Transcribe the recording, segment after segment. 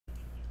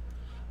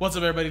What's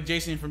up, everybody?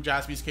 Jason from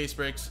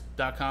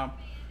JaspysCaseBreaks.com.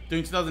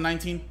 Doing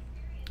 2019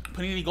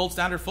 Panini Gold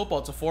Standard Football.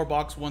 It's a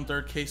 4-box,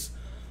 1/3 case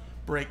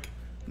break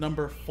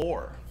number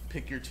 4.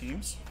 Pick your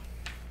teams.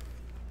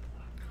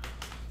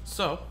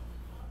 So,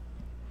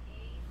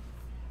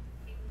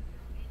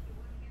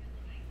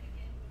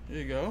 here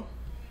you go.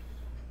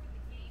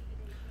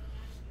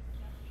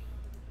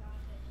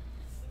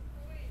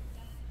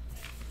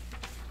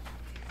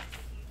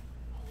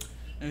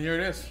 And here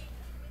it is.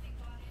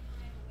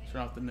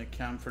 Turn off the Nick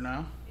Cam for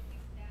now.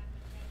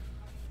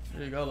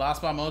 There you go. Last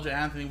spot Mojo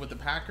Anthony with the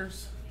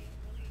Packers.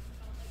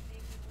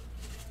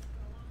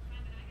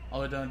 All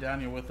the way down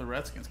Daniel with the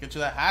Redskins. Get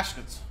you that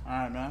Hashkins.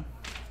 Alright, man.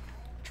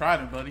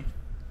 Tried it, buddy.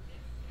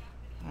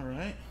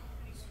 Alright.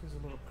 This is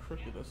a little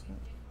crooked, isn't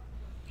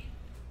it?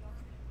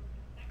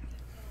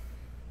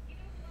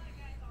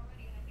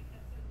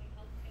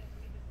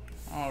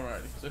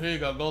 Alrighty. So here you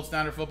go. Gold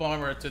Standard Football.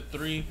 Remember, it's a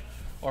 3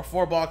 or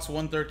 4-box,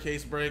 1/3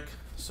 case break.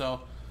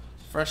 So,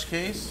 fresh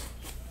case.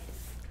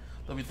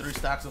 There'll be 3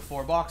 stacks of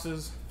 4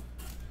 boxes.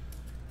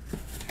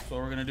 So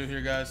what we're gonna do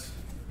here, guys.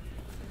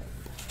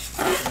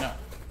 Actually, no,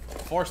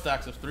 4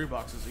 stacks of 3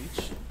 boxes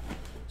each.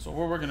 So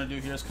what we're gonna do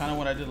here is kind of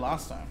what I did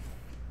last time.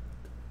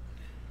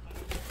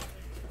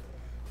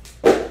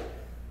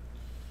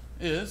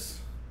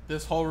 Is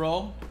this whole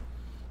row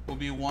will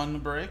be 1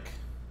 break.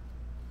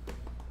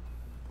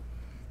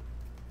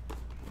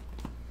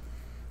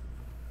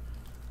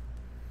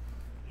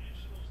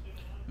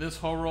 This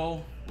whole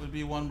row would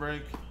be 1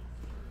 break.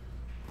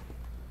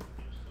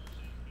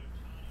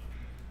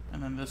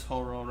 And then this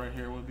whole row right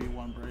here would be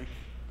 1 break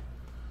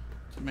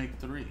to make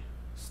 3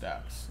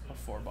 stacks of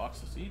 4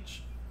 boxes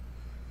each.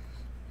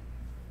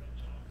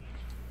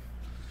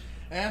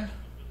 And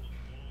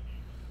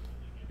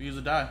we use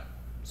a die.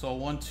 So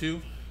 1,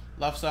 2,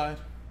 left side,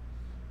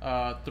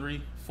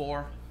 3,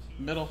 4,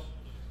 middle.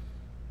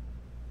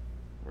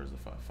 Where's the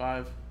 5?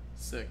 5,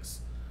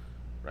 6,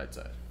 right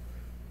side.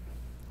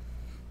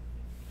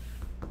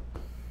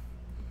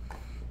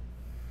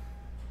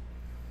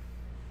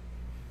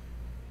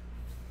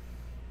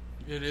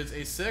 It is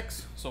a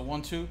 6, so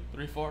 1, 2,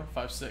 3, 4,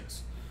 5,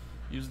 6.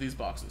 Use these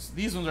boxes.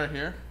 These ones right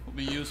here will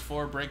be used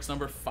for breaks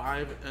number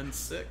 5 and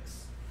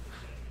 6.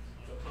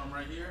 So put them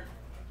right here.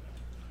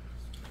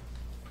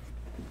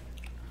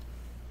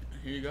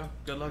 Here you go.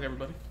 Good luck,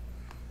 everybody.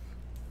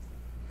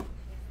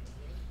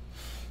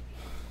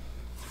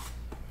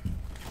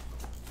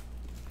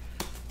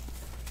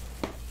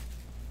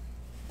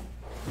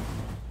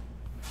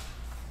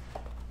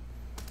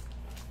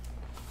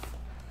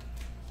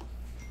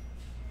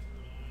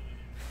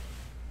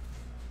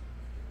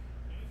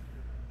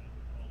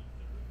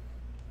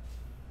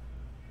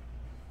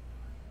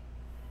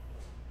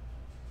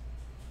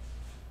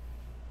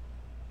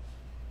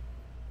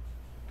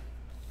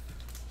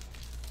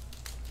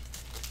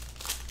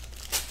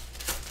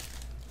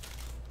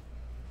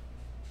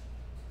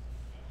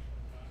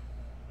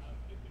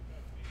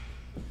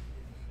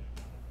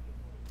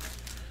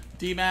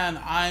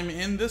 D-Man, I'm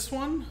in this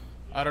one.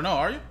 I don't know,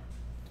 are you?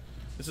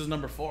 This is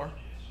number 4.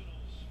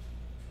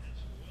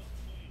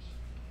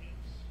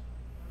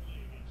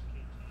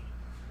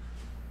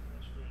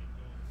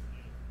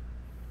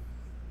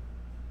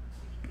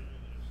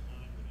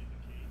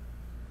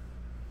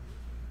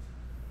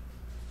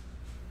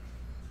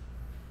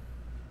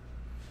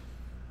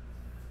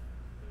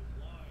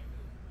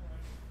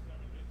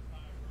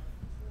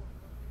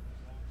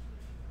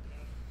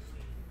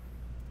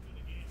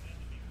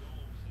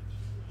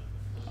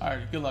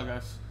 Alright, good luck,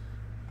 guys.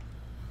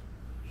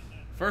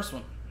 First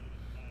one,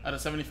 out of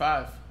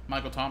 75,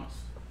 Michael Thomas.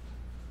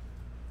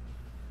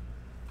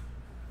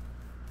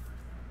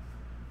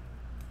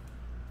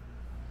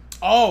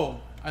 Oh,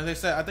 as I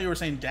said, I thought you were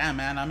saying, damn,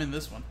 man, I'm in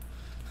this one.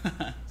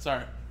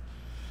 Sorry.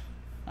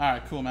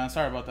 Alright, cool, man.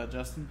 Sorry about that,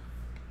 Justin.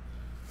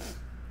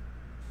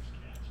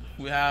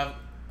 We have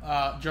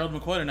Gerald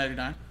McCoy to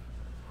 99.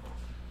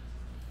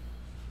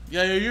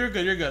 Yeah, you're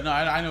good, you're good. No,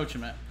 I know what you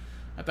meant.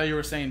 I thought you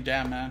were saying,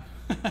 damn, man.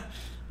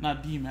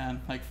 Not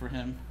D-man, like for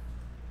him.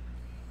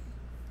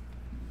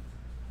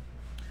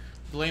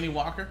 Delaney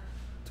Walker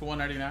to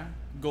 199,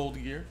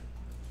 gold gear.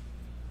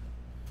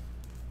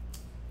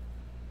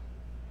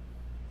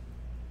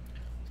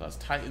 So that's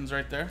Titans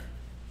right there.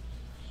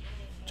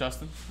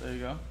 Justin, there you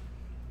go.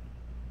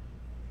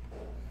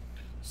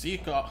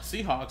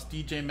 Seahawks,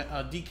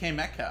 DK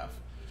Metcalf,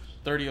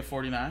 30 of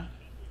 49.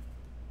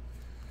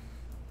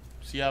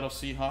 Seattle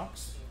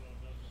Seahawks.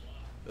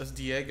 That's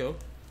Diego.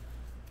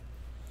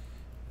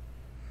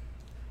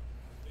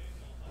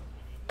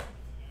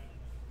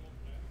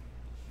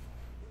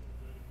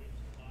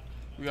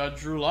 We got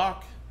Drew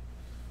Lock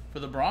for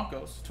the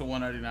Broncos to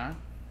 199.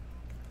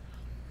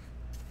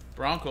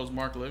 Broncos,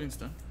 Mark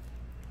Livingston.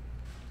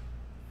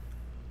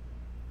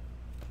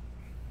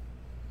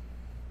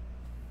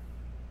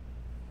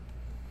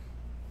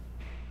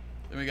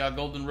 Then we got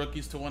Golden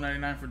Rookies to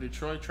 199 for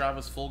Detroit.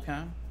 Travis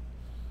Fulgham.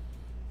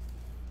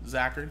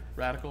 Zachary,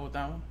 Radical with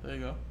that one. There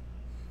you go.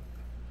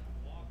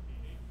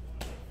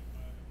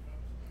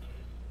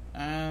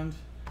 And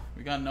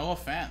we got Noah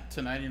Fant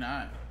to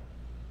 99.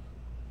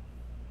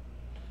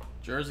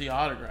 Jersey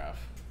autograph.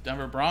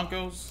 Denver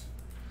Broncos,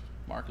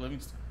 Mark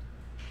Livingston.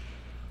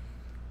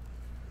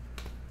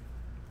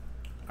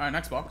 All right,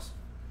 next box.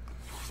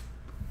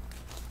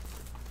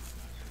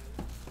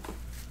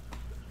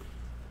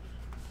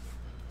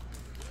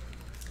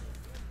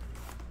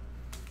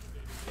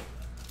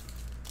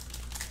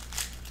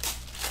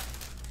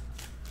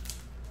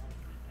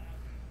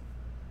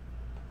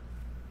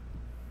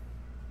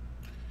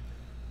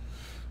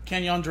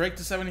 Kenyon Drake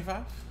to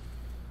 75.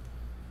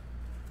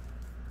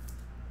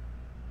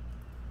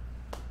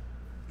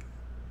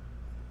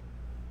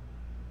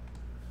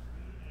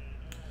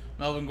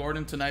 Melvin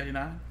Gordon to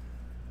 99.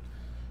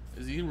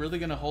 Is he really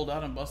going to hold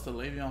out and bust a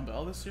Le'Veon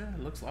Bell this year?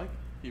 It looks like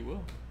he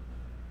will.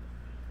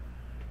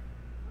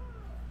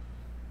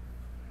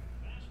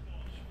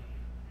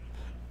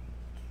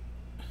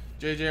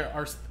 JJ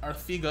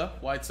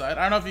Arthega, Whiteside.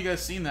 I don't know if you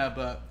guys seen that,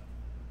 but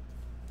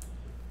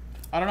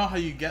I don't know how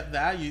you get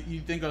that.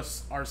 You think of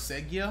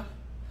Arcegia,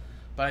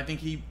 but I think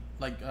he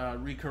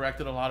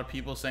recorrected a lot of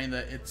people saying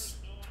that it's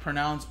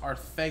pronounced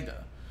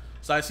Arthega.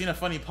 So I seen a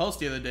funny post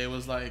the other day.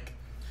 Was like,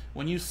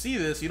 when you see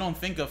this, you don't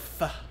think of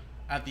th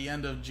at the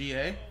end of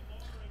GA.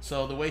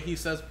 So the way he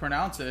says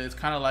pronounce it, it's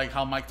kind of like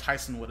how Mike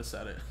Tyson would have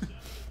said it.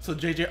 So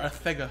JJ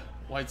Arthega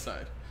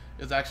Whiteside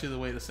is actually the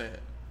way to say it,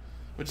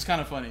 which is kind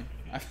of funny.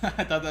 I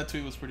thought that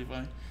tweet was pretty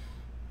funny.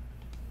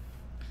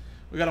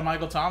 We got a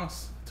Michael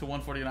Thomas to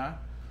 149.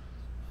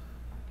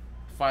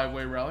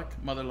 5-way relic,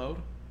 Mother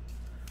Lode.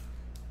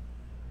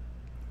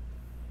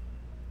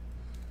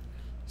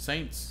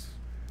 Saints,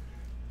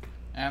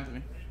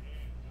 Anthony.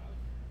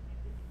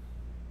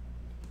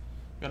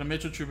 Got a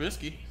Mitchell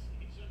Trubisky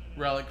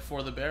relic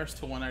for the Bears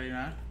to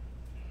 199.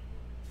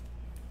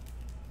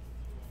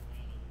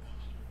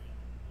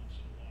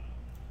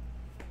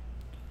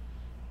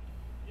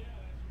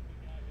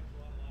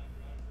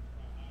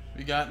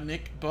 We got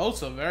Nick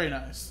Bosa, very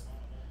nice,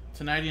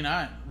 to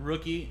 99.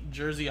 Rookie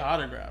jersey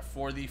autograph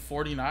for the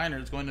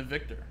 49ers, going to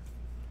Victor.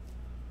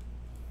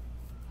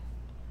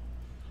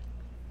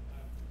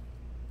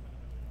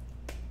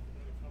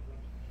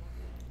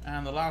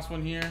 And the last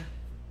one here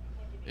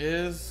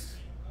is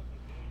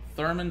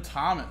Thurman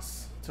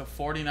Thomas to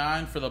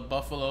 49 for the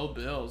Buffalo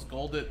Bills.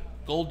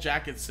 Gold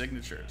jacket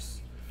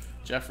signatures.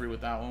 Jeffrey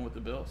with that one with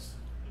the Bills.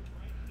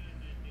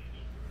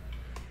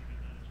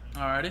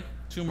 Alrighty,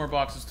 2 more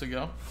boxes to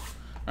go.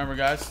 Remember,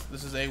 guys,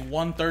 this is a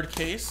 1/3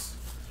 case.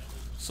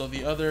 So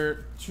the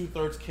other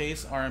 2/3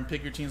 case are in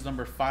pick your teams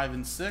number 5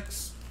 and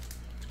 6.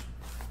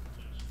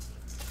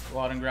 Go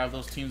out and grab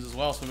those teams as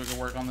well so we can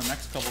work on the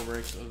next couple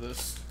breaks of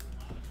this.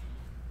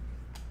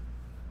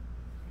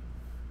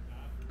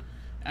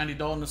 Andy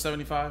Dalton to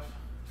 75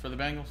 for the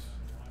Bengals.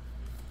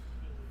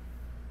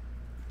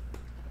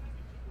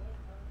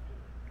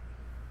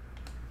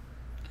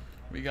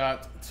 We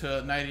got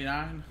to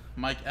 99,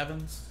 Mike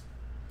Evans.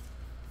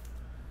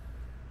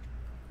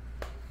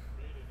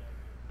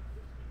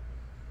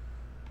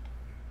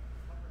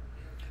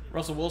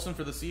 Russell Wilson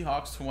for the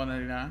Seahawks to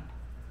 199.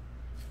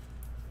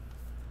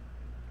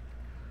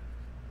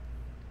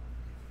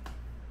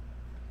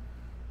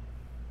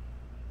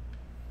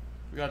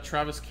 We got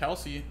Travis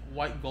Kelce,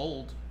 white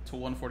gold to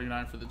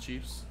 149 for the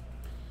Chiefs.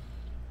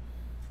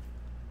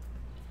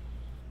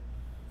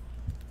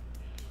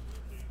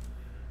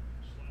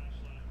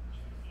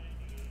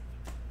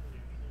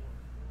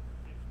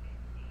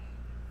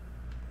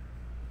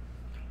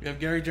 We have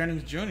Gary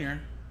Jennings Jr.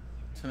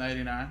 to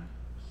 99.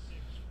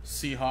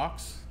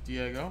 Seahawks,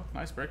 Diego.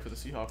 Nice break for the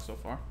Seahawks so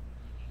far.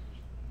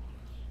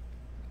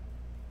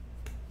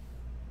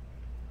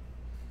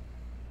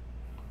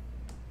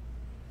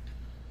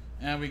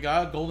 And we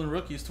got golden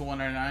rookies to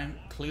 199.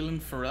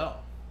 Cleveland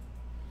Farrell.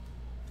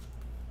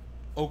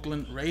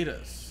 Oakland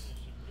Raiders.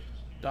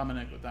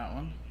 Dominic with that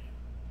one.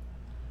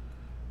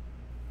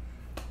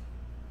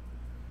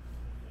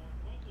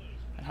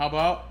 And how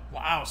about,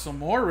 wow, some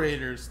more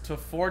Raiders to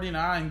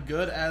 49.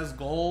 Good as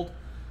gold.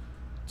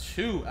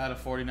 2 out of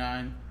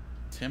 49.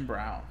 Tim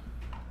Brown.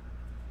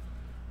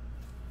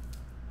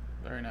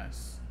 Very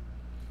nice.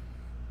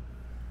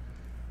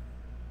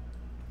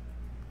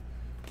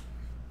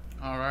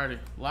 Alrighty,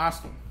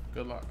 last one.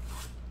 Good luck.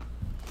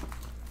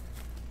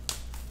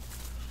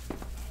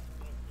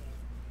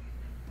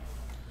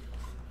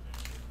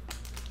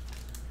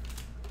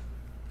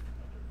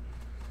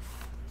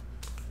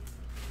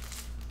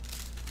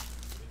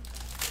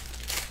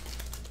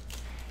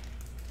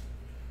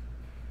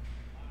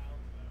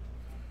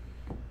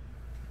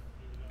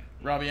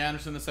 Robbie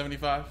Anderson to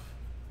 75.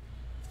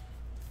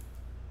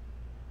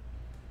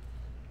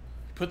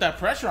 Put that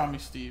pressure on me,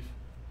 Steve.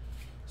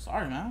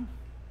 Sorry, man.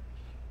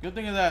 Good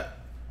thing is that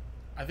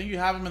I think you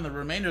have him in the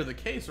remainder of the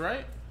case,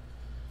 right?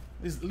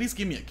 At least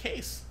give me a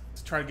case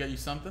to try to get you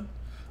something.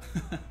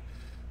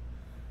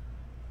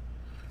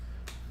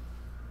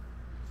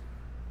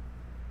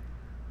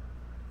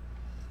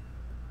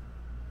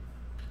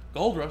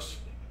 Gold Rush,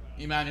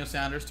 Emmanuel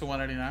Sanders to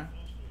 189.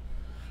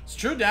 It's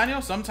true,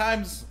 Daniel.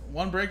 Sometimes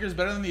one breaker is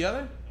better than the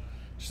other.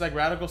 Just like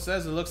Radical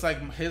says, it looks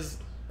like his,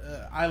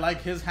 I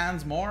like his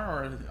hands more,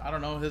 or I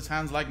don't know, his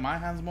hands like my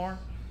hands more.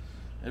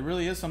 It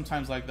really is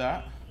sometimes like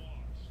that.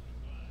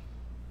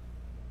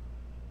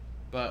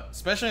 But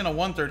especially in a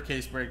 1/3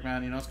 case break,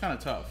 man, you know, it's kind of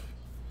tough.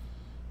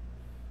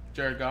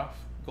 Jared Goff,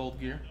 gold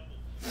gear.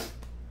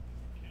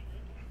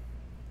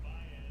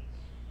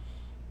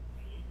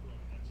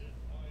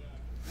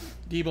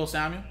 Deebo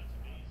Samuel.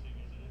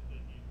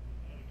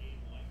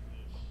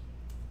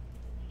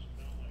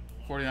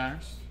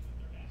 49ers.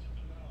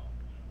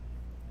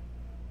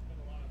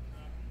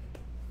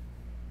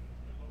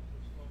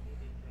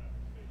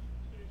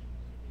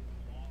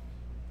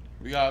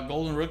 We got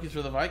golden rookies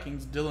for the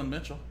Vikings, Dylan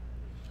Mitchell.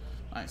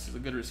 Nice, he's a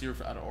good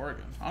receiver out of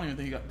Oregon. I don't even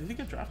think he got, did he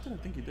get drafted? I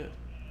think he did.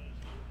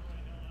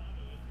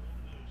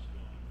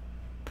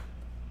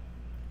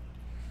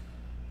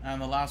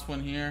 And the last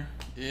one here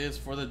is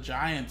for the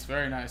Giants.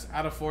 Very nice.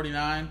 Out of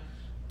 49,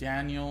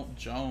 Daniel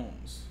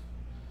Jones.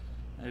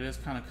 It is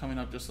kind of coming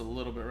up just a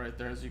little bit right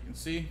there, as you can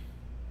see.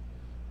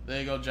 There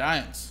you go,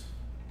 Giants.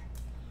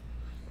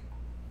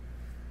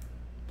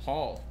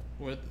 Paul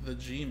with the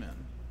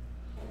G-Men.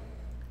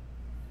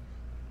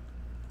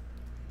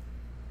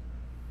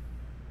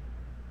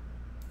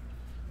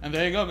 And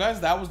there you go,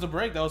 guys. That was the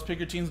break. That was Pick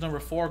Your Teams number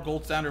 4,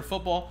 Gold Standard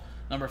Football.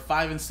 Number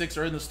 5 and 6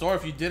 are in the store.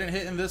 If you didn't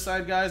hit in this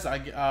side, guys,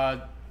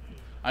 I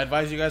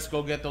advise you guys to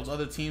go get those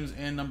other teams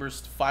in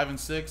numbers 5 and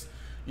 6.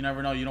 You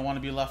never know. You don't want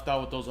to be left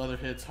out with those other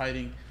hits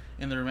hiding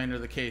in the remainder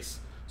of the case.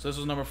 So this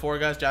was number 4,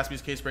 guys.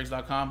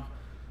 JaspysCaseBreaks.com.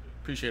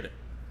 Appreciate it.